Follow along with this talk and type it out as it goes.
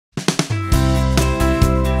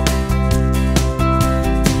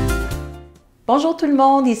Bonjour tout le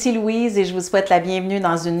monde, ici Louise et je vous souhaite la bienvenue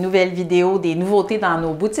dans une nouvelle vidéo des nouveautés dans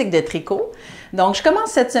nos boutiques de tricot. Donc, je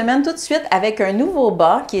commence cette semaine tout de suite avec un nouveau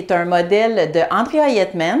bas qui est un modèle de Andrea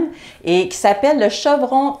Yetman et qui s'appelle le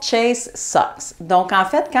Chevron Chase Socks. Donc, en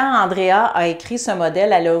fait, quand Andrea a écrit ce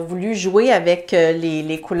modèle, elle a voulu jouer avec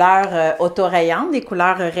les couleurs autorayantes, les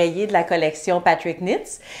couleurs rayées de la collection Patrick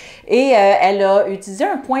Knits. Et elle a utilisé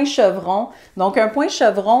un point chevron. Donc, un point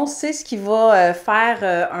chevron, c'est ce qui va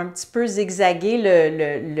faire un petit peu zigzaguer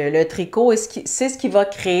le tricot et c'est ce qui va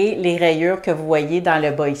créer les rayures que vous voyez dans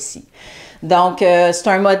le bas ici. Donc, c'est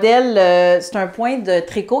un modèle, c'est un point de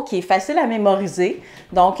tricot qui est facile à mémoriser.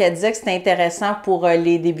 Donc, elle disait que c'était intéressant pour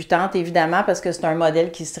les débutantes, évidemment, parce que c'est un modèle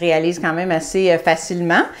qui se réalise quand même assez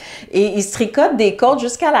facilement. Et il se tricote des cordes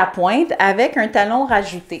jusqu'à la pointe avec un talon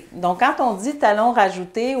rajouté. Donc, quand on dit talon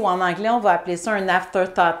rajouté, ou en anglais, on va appeler ça un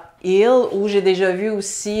afterthought heel, ou j'ai déjà vu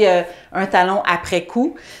aussi un talon après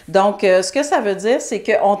coup. Donc, ce que ça veut dire, c'est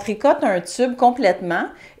qu'on tricote un tube complètement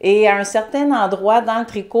et à un certain endroit dans le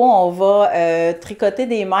tricot, on va tricoter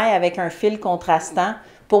des mailles avec un fil contrastant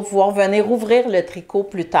pour pouvoir venir ouvrir le tricot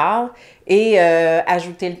plus tard et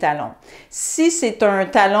ajouter le talon. Si c'est un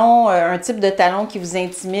talon, un type de talon qui vous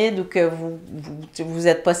intimide ou que vous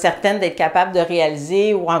n'êtes pas certaine d'être capable de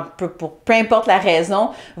réaliser ou peu importe la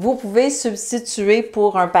raison, vous pouvez substituer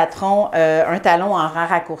pour un patron un talon en rang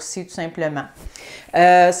raccourci tout simplement.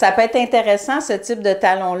 Ça peut être intéressant ce type de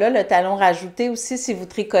talon-là, le talon rajouté aussi si vous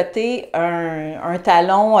tricotez un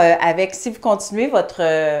talon avec, si vous continuez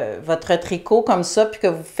votre tricot comme ça puis que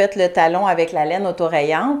vous faites le talon avec la laine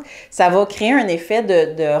autorayante, ça va créer un effet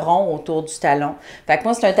de rond autour du talon. Fait que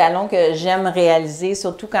moi, c'est un talon que j'aime réaliser,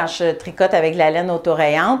 surtout quand je tricote avec la laine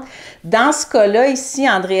autorayante. Dans ce cas-là, ici,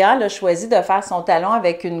 Andrea a choisi de faire son talon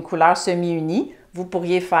avec une couleur semi-unie. Vous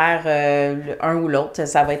pourriez faire un ou l'autre,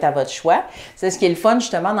 ça va être à votre choix. C'est ce qui est le fun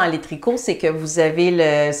justement dans les tricots, c'est que vous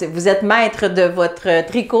êtes maître de votre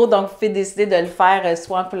tricot, donc vous pouvez décider de le faire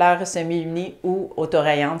soit en couleur semi-unie ou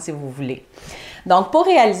autorayante si vous voulez. Donc pour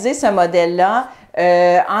réaliser ce modèle-là,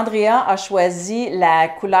 Andrea a choisi la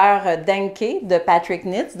couleur Denke de Patrick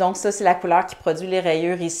Knits. Donc ça, c'est la couleur qui produit les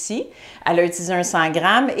rayures ici. Elle a utilisé un 100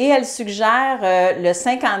 grammes et elle suggère le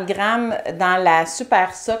 50 grammes dans la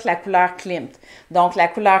Super Sock, la couleur Klimt. Donc la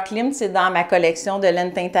couleur Klimt, c'est dans ma collection de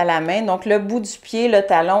laine teinte à la main. Donc le bout du pied, le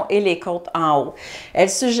talon et les côtes en haut. Elle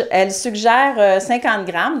suggère 50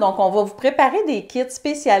 grammes. Donc on va vous préparer des kits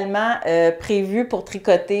spécialement prévus pour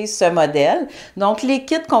tricoter ce modèle. Donc les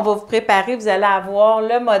kits qu'on va vous préparer, vous allez avoir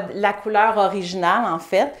la couleur originale en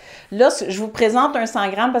fait. Là, je vous présente un 100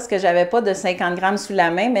 grammes parce que je n'avais pas de 50 grammes sous la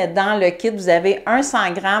main, mais dans le kit, vous avez un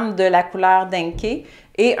 100 grammes de la couleur Denke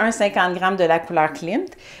et un 50 grammes de la couleur Klimt.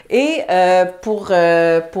 Et pour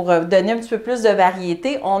donner un petit peu plus de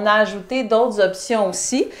variété, on a ajouté d'autres options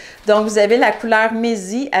aussi. Donc, vous avez la couleur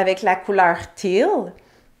Mézi avec la couleur Teal.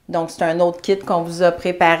 Donc, c'est un autre kit qu'on vous a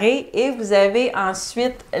préparé. Et vous avez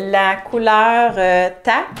ensuite la couleur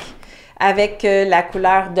Tac avec la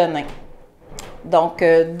couleur Denain. Donc,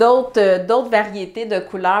 d'autres variétés de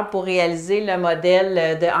couleurs pour réaliser le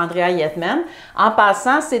modèle de Andrea Yetman. En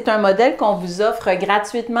passant, c'est un modèle qu'on vous offre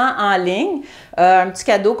gratuitement en ligne. Un petit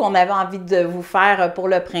cadeau qu'on avait envie de vous faire pour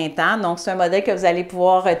le printemps. Donc, c'est un modèle que vous allez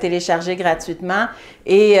pouvoir télécharger gratuitement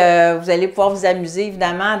et vous allez pouvoir vous amuser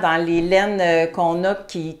évidemment dans les laines qu'on a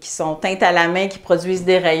qui sont teintes à la main, qui produisent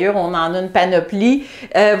des rayures. On en a une panoplie.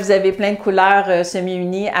 Vous avez plein de couleurs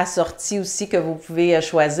semi-unies assorties aussi que vous pouvez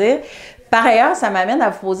choisir. Par ailleurs, ça m'amène à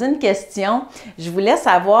vous poser une question. Je voulais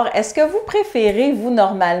savoir, est-ce que vous préférez, vous,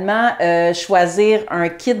 normalement, choisir un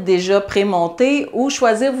kit déjà pré-monté ou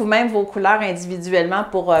choisir vous-même vos couleurs individuellement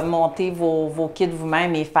pour monter vos kits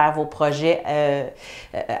vous-même et faire vos projets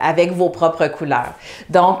avec vos propres couleurs?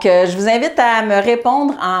 Donc, je vous invite à me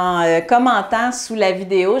répondre en commentant sous la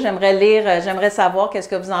vidéo. J'aimerais savoir qu'est-ce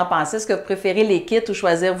que vous en pensez. Est-ce que vous préférez les kits ou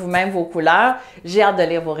choisir vous-même vos couleurs? J'ai hâte de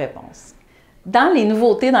lire vos réponses. Dans les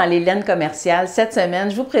nouveautés dans les laines commerciales, cette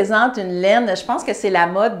semaine, je vous présente une laine. Je pense que c'est la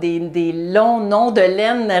mode des longs noms de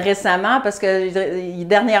laine récemment parce que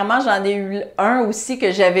dernièrement, j'en ai eu un aussi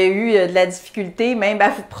que j'avais eu de la difficulté même à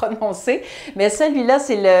vous prononcer. Mais celui-là,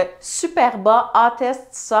 c'est le Superba Hottest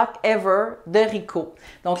Sock Ever de Rico.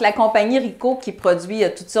 Donc, la compagnie Rico qui produit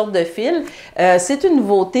toutes sortes de fils. C'est une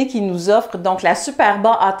nouveauté qui nous offre donc la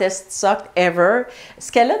Superba Hottest Sock Ever.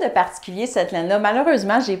 Ce qu'elle a de particulier, cette laine-là,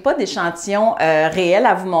 malheureusement, j'ai pas d'échantillon démonstration réelle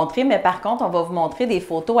à vous montrer, mais par contre, on va vous montrer des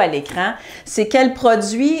photos à l'écran. C'est qu'elle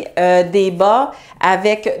produit des bas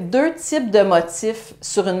avec deux types de motifs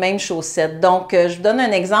sur une même chaussette. Donc, je vous donne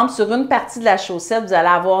un exemple. Sur une partie de la chaussette, vous allez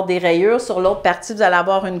avoir des rayures. Sur l'autre partie, vous allez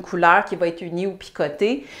avoir une couleur qui va être unie ou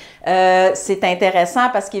picotée. C'est intéressant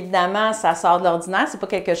parce qu'évidemment, ça sort de l'ordinaire. C'est pas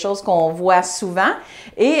quelque chose qu'on voit souvent.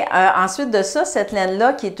 Et ensuite de ça, cette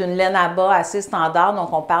laine-là, qui est une laine à bas assez standard,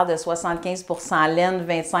 donc on parle de 75% laine,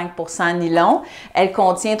 25% nylon. Elle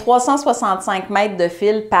contient 365 mètres de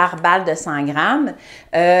fil par balle de 100 grammes.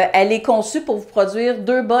 Elle est conçue pour vous produire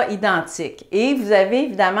deux bas identiques. Et vous avez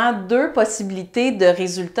évidemment deux possibilités de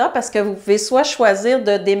résultats parce que vous pouvez soit choisir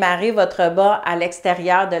de démarrer votre bas à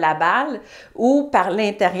l'extérieur de la balle ou par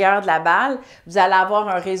l'intérieur de la balle. Vous allez avoir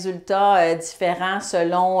un résultat différent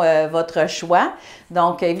selon votre choix.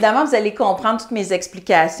 Donc, évidemment, vous allez comprendre toutes mes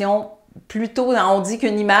explications. Plutôt, on dit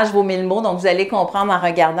qu'une image vaut 1000 mots, donc vous allez comprendre en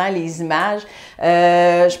regardant les images.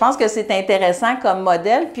 Je pense que c'est intéressant comme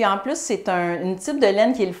modèle. Puis en plus, c'est une type de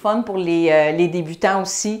laine qui est le fun pour les débutants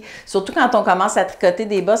aussi. Surtout quand on commence à tricoter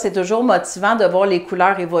des bas, c'est toujours motivant de voir les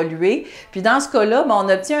couleurs évoluer. Puis dans ce cas-là, on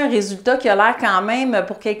obtient un résultat qui a l'air quand même,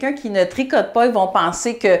 pour quelqu'un qui ne tricote pas, ils vont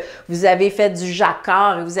penser que vous avez fait du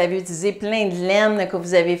jacquard et vous avez utilisé plein de laine, que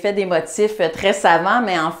vous avez fait des motifs très savants,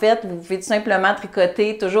 mais en fait, vous pouvez tout simplement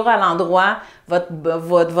tricoter toujours à l'endroit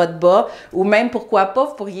votre bas, ou même pourquoi pas,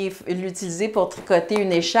 vous pourriez l'utiliser pour tricoter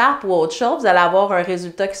une écharpe ou autre chose, vous allez avoir un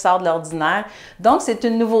résultat qui sort de l'ordinaire. Donc, c'est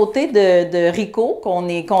une nouveauté de Rico qu'on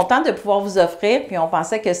est content de pouvoir vous offrir, puis on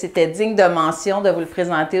pensait que c'était digne de mention de vous le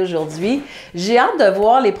présenter aujourd'hui. J'ai hâte de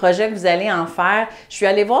voir les projets que vous allez en faire. Je suis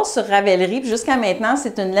allée voir sur Ravelry, puis jusqu'à maintenant,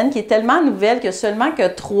 c'est une laine qui est tellement nouvelle que seulement que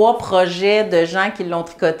 3 projets de gens qui l'ont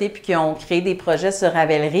tricoté puis qui ont créé des projets sur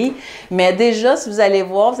Ravelry. Mais déjà, si vous allez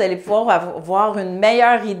voir, vous allez pouvoir avoir une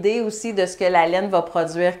meilleure idée aussi de ce que la laine va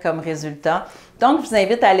produire comme résultat. Donc, je vous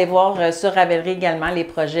invite à aller voir sur Ravelry également les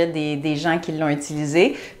projets des gens qui l'ont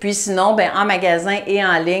utilisé. Puis sinon, en magasin et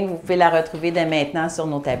en ligne, vous pouvez la retrouver dès maintenant sur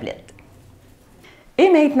nos tablettes. Et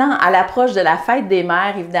maintenant, à l'approche de la fête des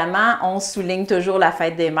mères, évidemment, on souligne toujours la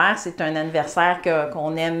fête des mères. C'est un anniversaire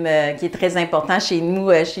qu'on aime, qui est très important chez nous,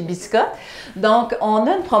 chez Biscotte. Donc, on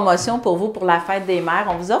a une promotion pour vous pour la fête des mères.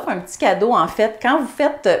 On vous offre un petit cadeau, en fait. Quand vous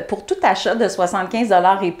faites, pour tout achat de 75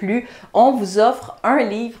 $ et plus, on vous offre un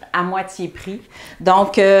livre à moitié prix.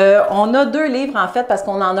 Donc, on a 2 livres, en fait, parce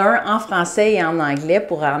qu'on en a un en français et en anglais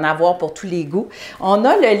pour en avoir pour tous les goûts. On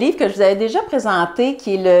a le livre que je vous avais déjà présenté,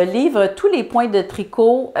 qui est le livre « Tous les points de tricot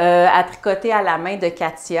à tricoter à la main de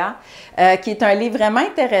Katia, qui est un livre vraiment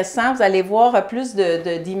intéressant. Vous allez voir plus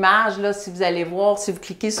d'images, là, si vous allez voir, si vous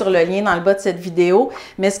cliquez sur le lien dans le bas de cette vidéo.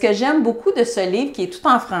 Mais ce que j'aime beaucoup de ce livre, qui est tout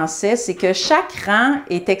en français, c'est que chaque rang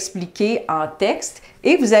est expliqué en texte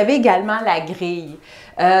et vous avez également la grille.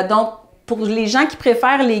 Donc, pour les gens qui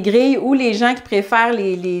préfèrent les grilles ou les gens qui préfèrent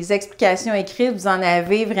les explications écrites, vous en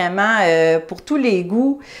avez vraiment pour tous les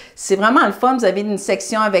goûts. C'est vraiment le fun. Vous avez une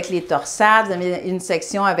section avec les torsades, vous avez une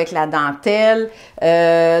section avec la dentelle.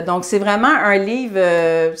 Donc, c'est vraiment un livre,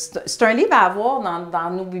 c'est un livre à avoir dans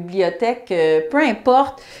nos bibliothèques, peu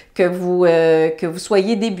importe que vous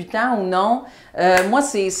soyez débutant ou non. Moi,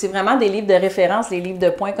 c'est vraiment des livres de référence, les livres de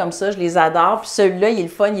points comme ça, je les adore. Puis celui-là, il est le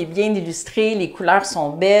fun, il est bien illustré, les couleurs sont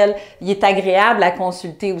belles, il est agréable à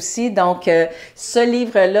consulter aussi. Donc, ce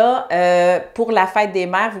livre-là, pour la fête des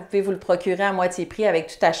mères, vous pouvez vous le procurer à moitié prix avec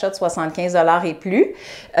tout achat de 75 $ et plus.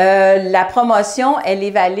 La promotion, elle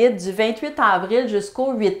est valide du 28 avril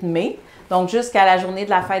jusqu'au 8 mai, donc jusqu'à la journée de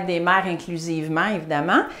la fête des mères inclusivement,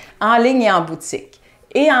 évidemment, en ligne et en boutique.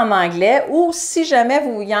 Et en anglais, ou si jamais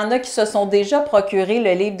il y en a qui se sont déjà procuré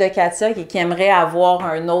le livre de Katia et qui aimeraient avoir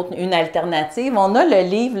une alternative, on a le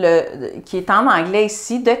livre qui est en anglais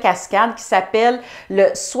ici de Cascade qui s'appelle le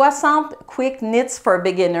 60 Quick Knits for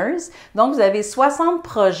Beginners. Donc, vous avez 60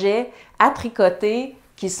 projets à tricoter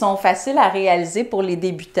qui sont faciles à réaliser pour les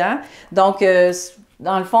débutants. Donc,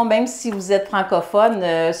 dans le fond, même si vous êtes francophone,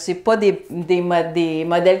 c'est pas des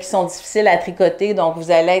modèles qui sont difficiles à tricoter, donc vous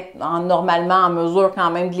allez être normalement en mesure quand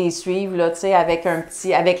même de les suivre, là, avec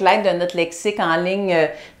l'aide de notre lexique en ligne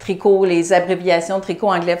tricot, les abréviations tricot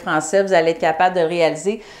anglais-français, vous allez être capable de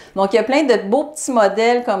réaliser. Donc, il y a plein de beaux petits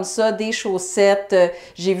modèles comme ça, des chaussettes,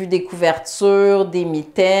 j'ai vu des couvertures, des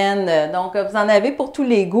mitaines, donc vous en avez pour tous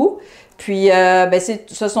les goûts. Puis,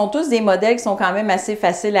 ce sont tous des modèles qui sont quand même assez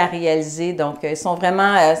faciles à réaliser. Donc, ils sont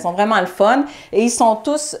vraiment le fun. Et ils sont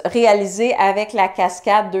tous réalisés avec la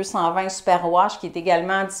Cascade 220 Super Wash qui est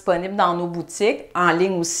également disponible dans nos boutiques, en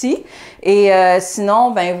ligne aussi. Et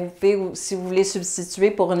sinon, vous pouvez, si vous voulez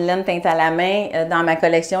substituer pour une laine teinte à la main, dans ma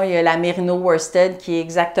collection, il y a la Merino Worsted qui est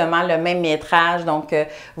exactement le même métrage. Donc,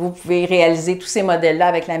 vous pouvez réaliser tous ces modèles-là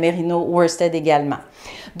avec la Merino Worsted également.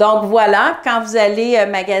 Donc voilà, quand vous allez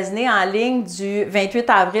magasiner en ligne du 28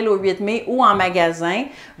 avril au 8 mai ou en magasin,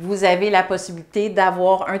 vous avez la possibilité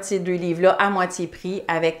d'avoir un de ces deux livres-là à moitié prix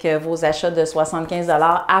avec vos achats de 75 $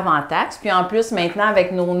 avant taxe. Puis en plus, maintenant,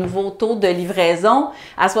 avec nos nouveaux taux de livraison,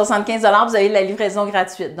 à 75 $, vous avez la livraison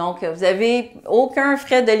gratuite. Donc, vous n'avez aucun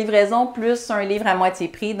frais de livraison plus un livre à moitié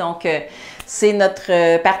prix. Donc, c'est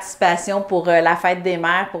notre participation pour la fête des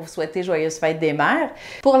mères, pour vous souhaiter joyeuse fête des mères.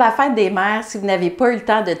 Pour la fête des mères, si vous n'avez pas eu le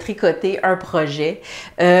temps de tricoter un projet,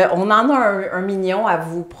 on en a un mignon à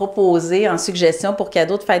vous proposer en suggestion pour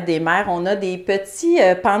cadeau de fête des mères. On a des petits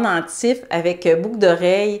pendentifs avec boucles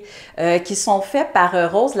d'oreilles qui sont faits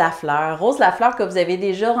par Rose Lafleur. Rose Lafleur que vous avez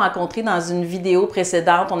déjà rencontré dans une vidéo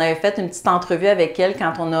précédente. On avait fait une petite entrevue avec elle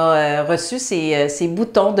quand on a reçu ces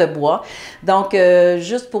boutons de bois. Donc,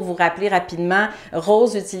 juste pour vous rappeler rapidement,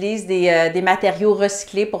 Rose utilise des matériaux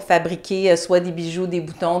recyclés pour fabriquer soit des bijoux, des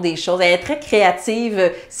boutons, des choses. Elle est très créative.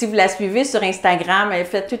 Si vous la suivez sur Instagram, elle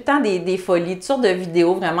fait tout le temps des folies, toutes sortes de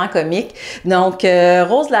vidéos vraiment comiques. Donc,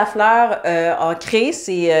 Rose Lafleur a créé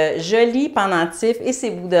ces jolis pendentifs et ces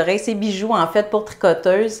boucles d'oreilles, ces bijoux en fait pour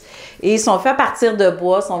tricoteuses. Et ils sont faits à partir de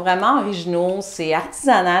bois, sont vraiment originaux, c'est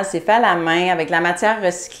artisanal, c'est fait à la main avec la matière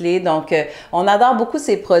recyclée. Donc, on adore beaucoup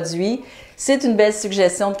ces produits. C'est une belle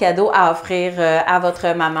suggestion de cadeau à offrir à votre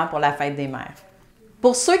maman pour la fête des mères.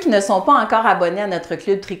 Pour ceux qui ne sont pas encore abonnés à notre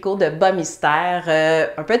club tricot de Bas Mystère,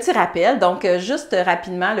 un petit rappel. Donc, juste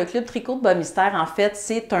rapidement, le club tricot de Bas Mystère, en fait,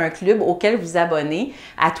 c'est un club auquel vous abonnez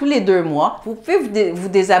à tous les 2 mois. Vous pouvez vous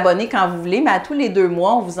désabonner quand vous voulez, mais à tous les 2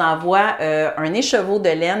 mois, on vous envoie un écheveau de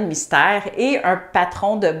laine mystère et un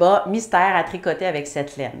patron de bas mystère à tricoter avec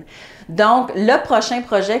cette laine. Donc, le prochain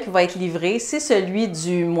projet qui va être livré, c'est celui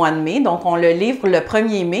du mois de mai. Donc, on le livre le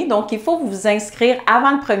 1er mai. Donc, il faut vous inscrire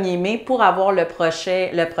avant le 1er mai pour avoir le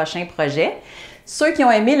prochain projet. Ceux qui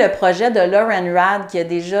ont aimé le projet de Lauren Rad qui a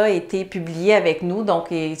déjà été publié avec nous, donc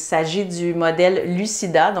il s'agit du modèle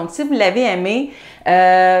Lucida. Donc, si vous l'avez aimé,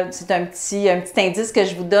 c'est un petit indice que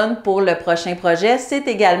je vous donne pour le prochain projet. C'est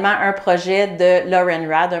également un projet de Lauren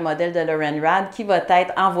Rad, un modèle de Lauren Rad qui va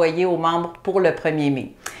être envoyé aux membres pour le 1er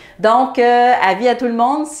mai. Donc, avis à tout le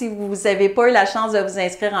monde, si vous n'avez pas eu la chance de vous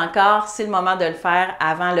inscrire encore, c'est le moment de le faire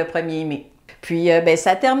avant le 1er mai. Puis,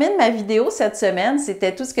 ça termine ma vidéo cette semaine.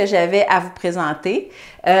 C'était tout ce que j'avais à vous présenter.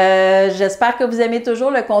 J'espère que vous aimez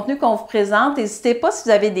toujours le contenu qu'on vous présente. N'hésitez pas si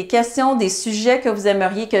vous avez des questions, des sujets que vous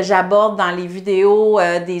aimeriez que j'aborde dans les vidéos,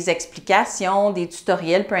 des explications, des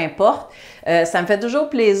tutoriels, peu importe. Ça me fait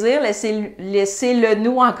toujours plaisir. Laissez-le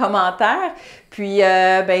nous en commentaire. Puis,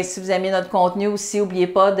 si vous aimez notre contenu aussi, n'oubliez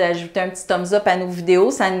pas d'ajouter un petit thumbs up à nos vidéos.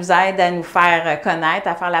 Ça nous aide à nous faire connaître,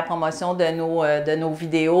 à faire la promotion de nos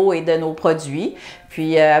vidéos et de nos produits.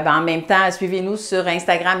 Puis, en même temps, suivez-nous sur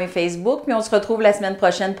Instagram et Facebook. Puis, on se retrouve la semaine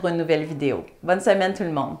prochaine pour une nouvelle vidéo. Bonne semaine tout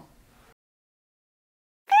le monde!